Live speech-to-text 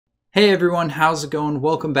Hey everyone, how's it going?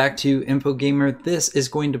 Welcome back to InfoGamer. This is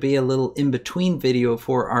going to be a little in-between video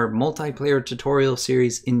for our multiplayer tutorial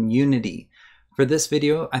series in Unity. For this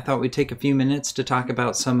video, I thought we'd take a few minutes to talk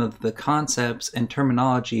about some of the concepts and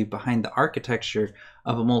terminology behind the architecture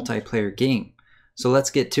of a multiplayer game. So let's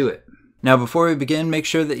get to it. Now before we begin, make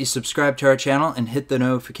sure that you subscribe to our channel and hit the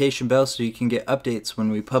notification bell so you can get updates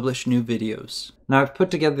when we publish new videos. Now I've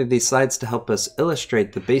put together these slides to help us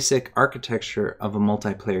illustrate the basic architecture of a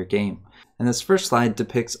multiplayer game. And this first slide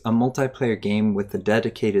depicts a multiplayer game with a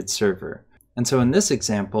dedicated server. And so in this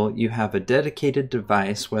example, you have a dedicated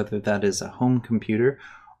device, whether that is a home computer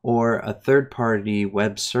or a third-party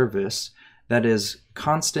web service, that is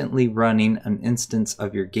constantly running an instance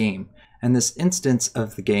of your game. And this instance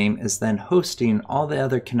of the game is then hosting all the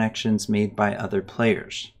other connections made by other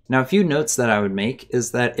players. Now, a few notes that I would make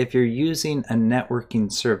is that if you're using a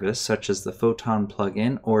networking service such as the Photon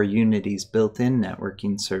plugin or Unity's built-in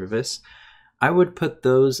networking service, I would put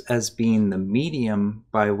those as being the medium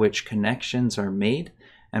by which connections are made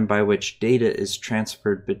and by which data is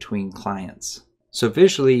transferred between clients. So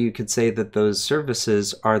visually, you could say that those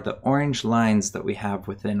services are the orange lines that we have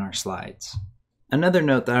within our slides. Another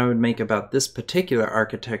note that I would make about this particular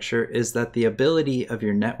architecture is that the ability of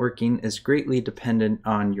your networking is greatly dependent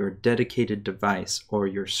on your dedicated device or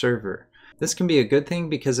your server. This can be a good thing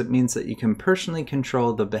because it means that you can personally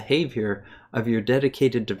control the behavior of your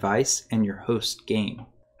dedicated device and your host game.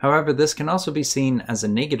 However, this can also be seen as a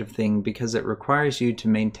negative thing because it requires you to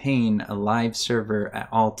maintain a live server at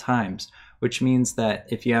all times, which means that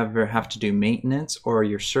if you ever have to do maintenance or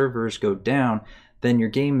your servers go down, then your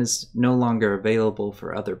game is no longer available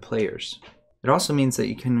for other players. It also means that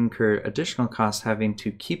you can incur additional costs having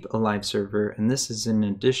to keep a live server, and this is in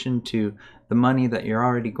addition to the money that you're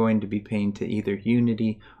already going to be paying to either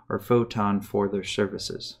Unity or Photon for their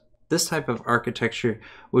services. This type of architecture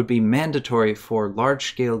would be mandatory for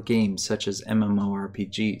large-scale games such as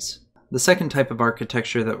MMORPGs. The second type of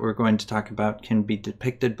architecture that we're going to talk about can be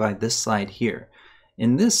depicted by this slide here.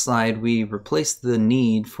 In this slide, we replace the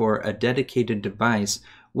need for a dedicated device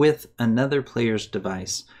with another player's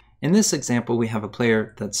device. In this example, we have a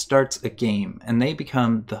player that starts a game and they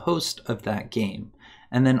become the host of that game.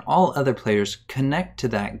 And then all other players connect to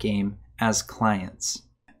that game as clients.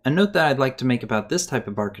 A note that I'd like to make about this type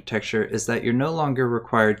of architecture is that you're no longer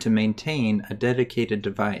required to maintain a dedicated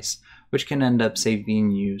device, which can end up saving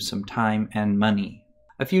you some time and money.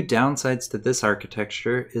 A few downsides to this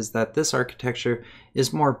architecture is that this architecture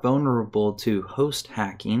is more vulnerable to host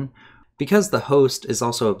hacking. Because the host is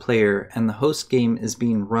also a player and the host game is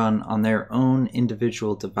being run on their own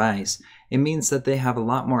individual device, it means that they have a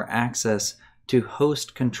lot more access to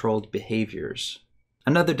host-controlled behaviors.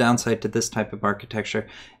 Another downside to this type of architecture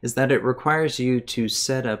is that it requires you to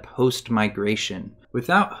set up host migration.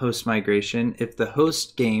 Without host migration, if the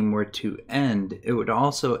host game were to end, it would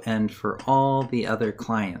also end for all the other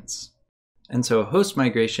clients. And so a host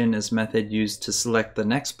migration is a method used to select the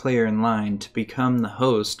next player in line to become the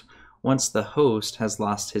host once the host has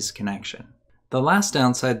lost his connection. The last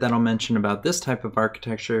downside that I'll mention about this type of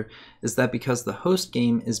architecture is that because the host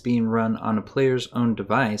game is being run on a player's own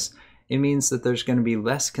device, it means that there's going to be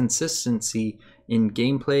less consistency in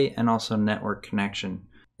gameplay and also network connection.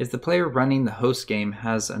 If the player running the host game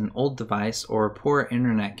has an old device or a poor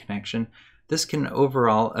internet connection, this can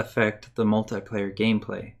overall affect the multiplayer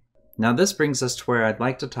gameplay. Now this brings us to where I'd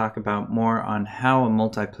like to talk about more on how a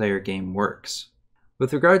multiplayer game works.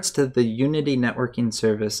 With regards to the Unity networking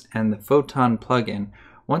service and the Photon plugin,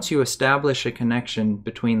 once you establish a connection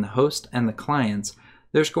between the host and the clients,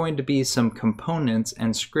 there's going to be some components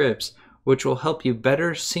and scripts which will help you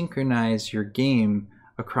better synchronize your game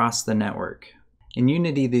across the network. In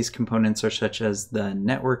Unity, these components are such as the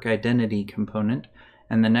network identity component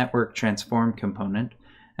and the network transform component,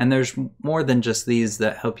 and there's more than just these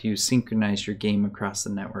that help you synchronize your game across the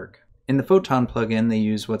network. In the Photon plugin, they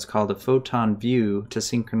use what's called a Photon view to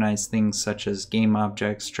synchronize things such as game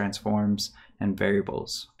objects, transforms, and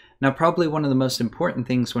variables. Now, probably one of the most important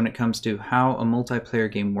things when it comes to how a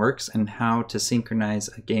multiplayer game works and how to synchronize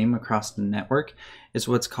a game across the network is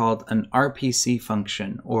what's called an RPC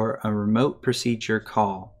function, or a remote procedure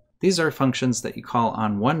call. These are functions that you call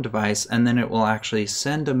on one device, and then it will actually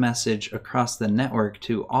send a message across the network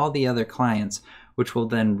to all the other clients, which will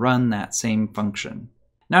then run that same function.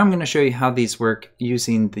 Now I'm going to show you how these work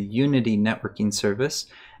using the Unity networking service,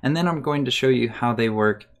 and then I'm going to show you how they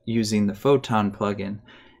work using the Photon plugin.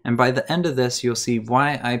 And by the end of this, you'll see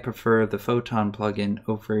why I prefer the Photon plugin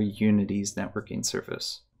over Unity's networking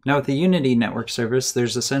service. Now with the Unity network service,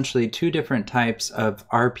 there's essentially two different types of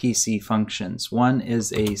RPC functions. One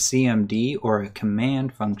is a CMD or a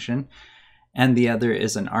command function, and the other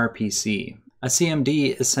is an RPC. A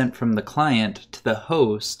CMD is sent from the client to the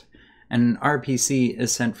host, and an RPC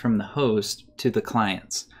is sent from the host to the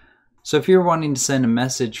clients. So if you're wanting to send a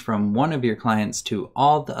message from one of your clients to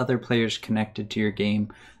all the other players connected to your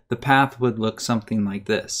game, the path would look something like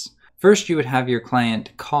this. First, you would have your client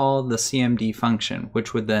call the CMD function,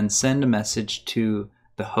 which would then send a message to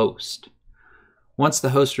the host. Once the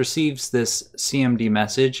host receives this CMD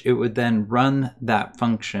message, it would then run that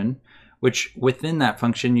function, which within that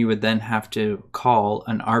function you would then have to call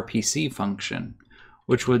an RPC function,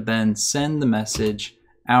 which would then send the message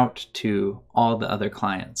out to all the other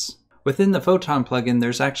clients. Within the Photon plugin,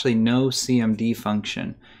 there's actually no CMD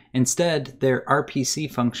function. Instead, their RPC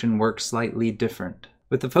function works slightly different.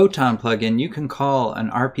 With the Photon plugin, you can call an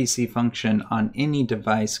RPC function on any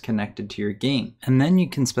device connected to your game, and then you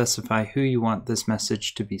can specify who you want this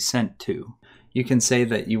message to be sent to. You can say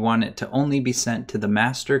that you want it to only be sent to the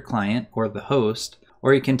master client or the host,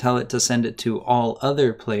 or you can tell it to send it to all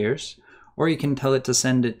other players, or you can tell it to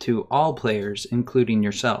send it to all players, including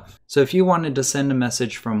yourself. So if you wanted to send a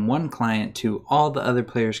message from one client to all the other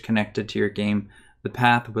players connected to your game, the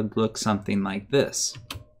path would look something like this.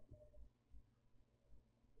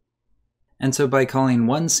 And so by calling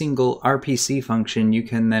one single RPC function, you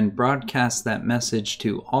can then broadcast that message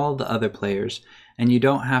to all the other players, and you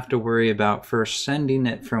don't have to worry about first sending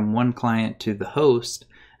it from one client to the host,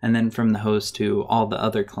 and then from the host to all the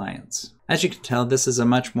other clients. As you can tell, this is a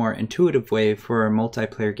much more intuitive way for a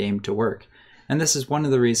multiplayer game to work, and this is one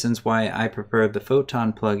of the reasons why I prefer the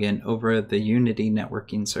Photon plugin over the Unity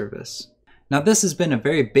networking service. Now this has been a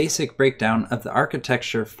very basic breakdown of the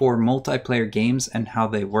architecture for multiplayer games and how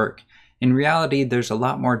they work. In reality, there's a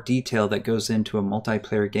lot more detail that goes into a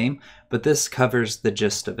multiplayer game, but this covers the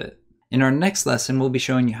gist of it. In our next lesson, we'll be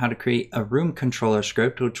showing you how to create a room controller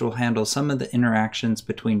script, which will handle some of the interactions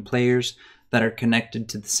between players that are connected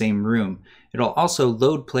to the same room. It'll also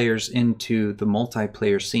load players into the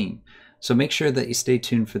multiplayer scene, so make sure that you stay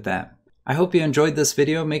tuned for that. I hope you enjoyed this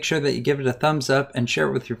video. Make sure that you give it a thumbs up and share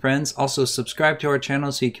it with your friends. Also subscribe to our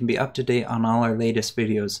channel so you can be up to date on all our latest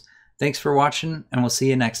videos. Thanks for watching, and we'll see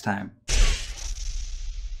you next time.